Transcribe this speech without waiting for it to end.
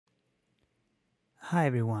Hi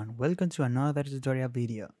everyone, welcome to another tutorial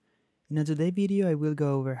video. In today's video I will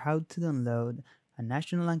go over how to download a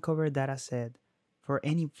national uncovered dataset for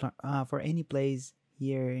any place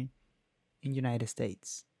here in United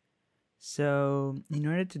States. So in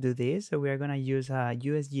order to do this, we are going to use a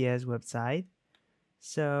USGS website.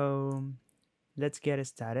 So let's get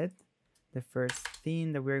started. The first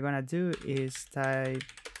thing that we're going to do is type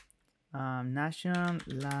National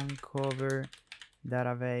Land Cover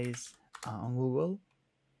Database on Google.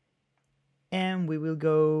 And we will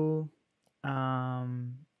go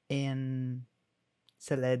and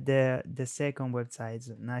select the second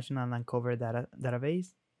website, National Land Cover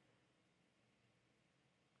Database.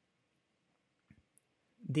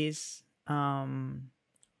 This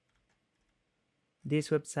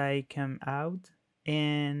website came out,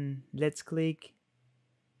 and let's click.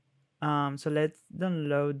 So let's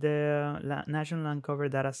download the National Land Cover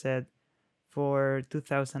dataset for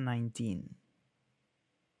 2019.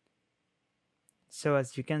 So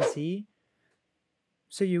as you can see,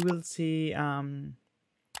 you will see in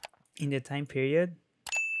the time period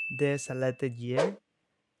the selected year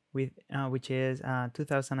with which is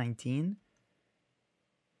 2019,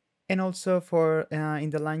 and also for in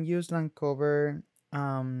the land use land cover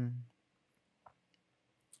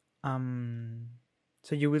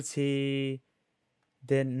so you will see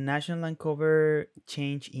the national land cover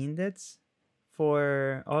change index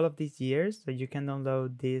for all of these years, so you can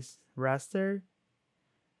download this raster.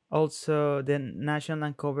 Also the national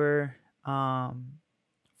land cover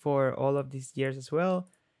for all of these years as well,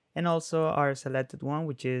 and also our selected one,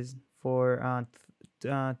 which is for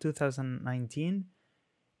 2019.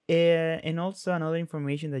 And also another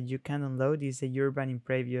information that you can download is the urban in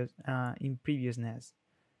previousness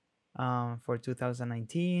for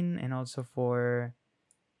 2019, and also for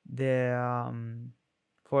the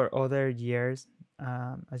for other years,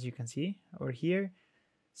 as you can see over here.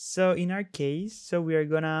 So in our case, so we are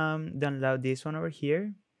gonna download this one over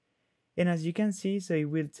here, and as you can see, so it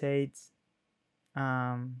will take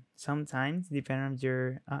sometimes depending on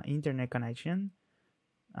your internet connection.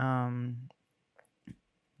 There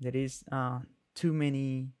is there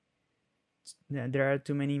are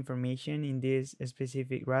too many information in this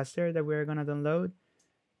specific raster that we're gonna download,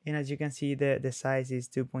 and as you can see, the size is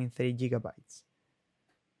 2.3 gigabytes.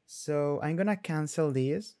 So I'm gonna cancel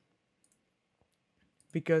this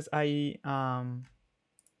because I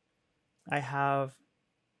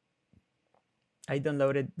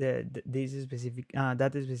downloaded this specific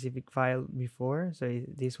that specific file before, so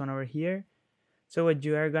this one over here. So what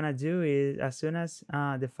you are gonna do is, as soon as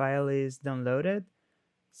the file is downloaded,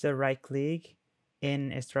 so right click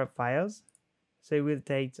and extract files. So it will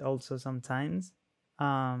take also sometimes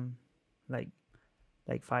like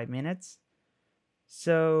 5 minutes.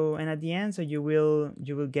 So, and at the end, so you will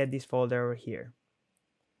get this folder over here.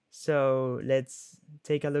 So let's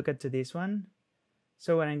take a look at this one.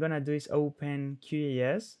 So what I'm gonna do is open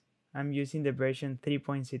QGIS. I'm using the version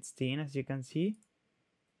 3.16, as you can see.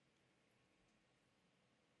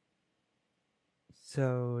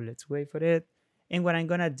 So let's wait for it. And what I'm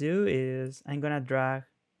gonna do is I'm gonna drag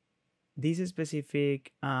this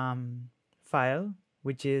specific file,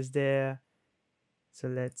 which is so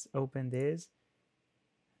let's open this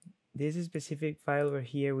specific file over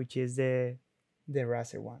here, which is the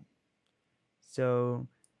raster one. So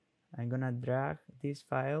I'm gonna drag this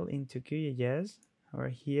file into QGIS over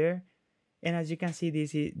here, and as you can see,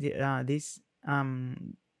 this is this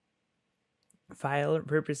file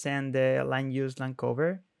represent the land use land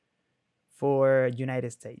cover for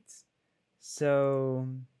United States. So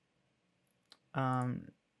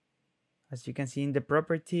as you can see in the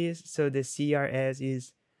properties, so the CRS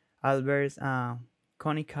is Albert's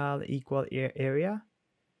conical equal area.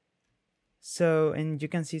 So, and you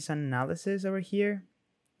can see some analysis over here.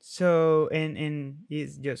 So and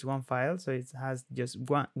it's just one file, so it has just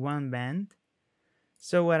one band.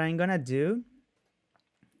 So what I'm gonna do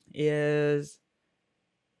is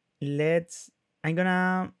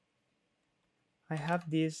I have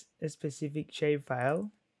this specific shape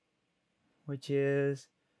file, which is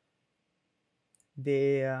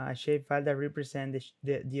the shape file that represents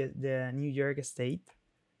the New York State.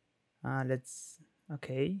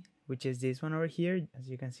 Which is this one over here, as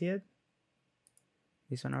you can see it.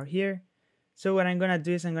 This one over here. So what I'm gonna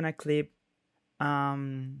do is I'm gonna clip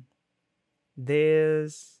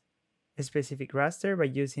this specific raster by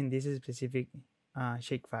using this specific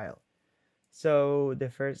shape file. So the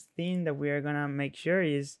first thing that we are gonna make sure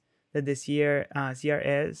is that the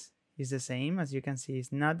CRS is the same. As you can see,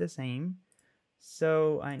 it's not the same.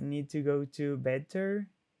 So I need to go to Better,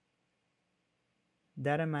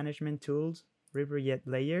 Data Management Tools, Reproject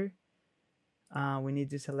Layer. we need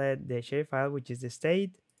to select the shapefile, which is the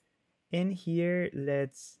state. And here,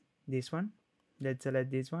 let's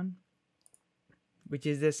select this one, which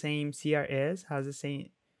is the same CRS, has the same,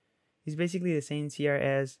 it's basically the same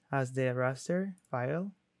CRS as the raster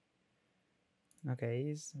file. Okay,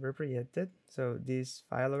 it's reprojected. So this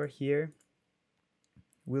file over here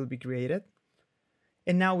will be created.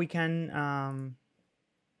 And now we can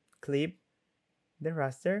clip the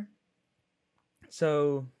raster.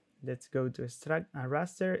 So let's go to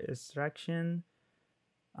raster extraction.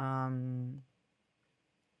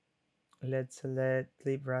 Let's select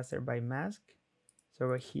clip raster by mask. So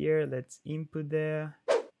over here, let's input the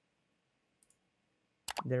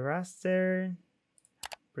raster,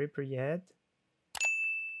 pre-project,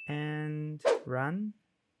 and run.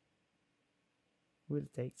 Will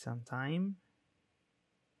take some time.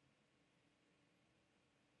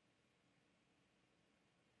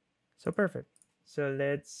 So perfect. So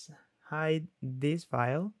let's hide this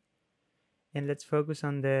file and let's focus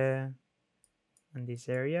on this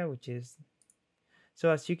area, which is, so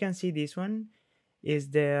as you can see, this one is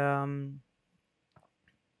the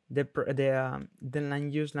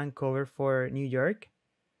land use land cover for New York.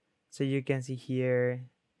 So you can see here,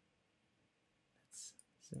 let's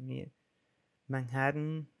submit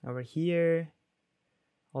Manhattan over here.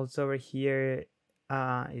 Also over here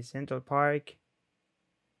is Central Park.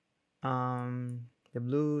 The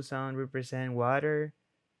blue zone represent water.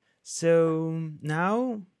 So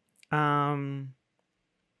now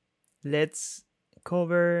let's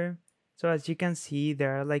cover. So as you can see,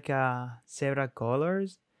 there are like several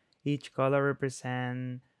colors. Each color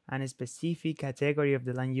represents a specific category of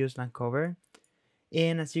the land use land cover.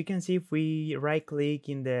 And as you can see, if we right click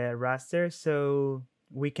in the raster, so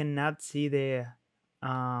we cannot see the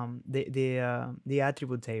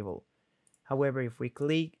attribute table. However, if we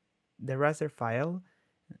click the raster file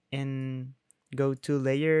and go to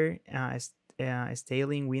layer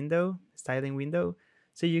styling window,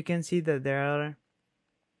 so you can see that there are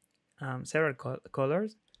several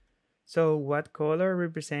colors. So what color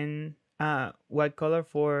represent what color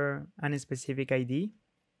for a specific ID?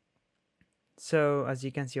 So as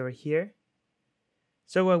you can see over here,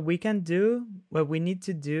 so what we need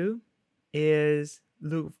to do is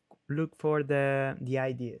look for the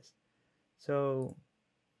IDs. So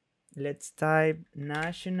let's type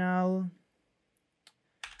national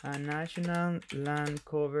land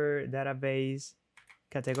cover database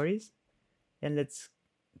categories, and let's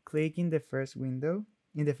click in the first window,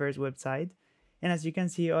 in the first website. And as you can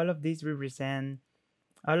see, all of these represent,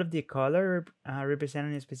 all of the color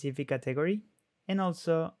represent a specific category, and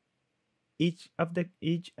also each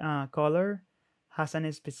color has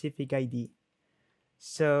a specific ID.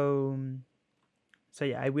 So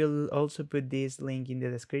yeah, I will also put this link in the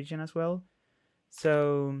description as well.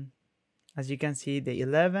 So as you can see, the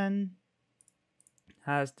 11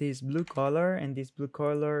 has this blue color, and this blue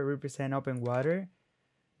color represent open water.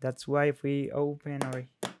 That's why if we open our,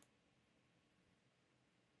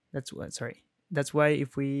 that's why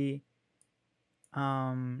if we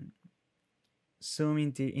zoom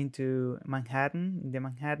into Manhattan, the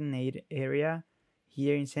Manhattan area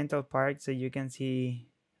here in Central Park, so you can see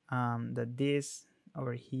that this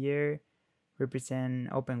over here represent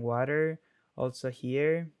open water. Also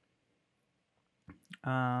here,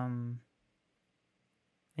 and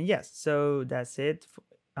yes, so that's it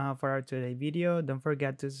for our today video. Don't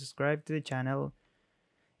forget to subscribe to the channel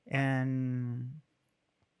and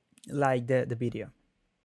like the video.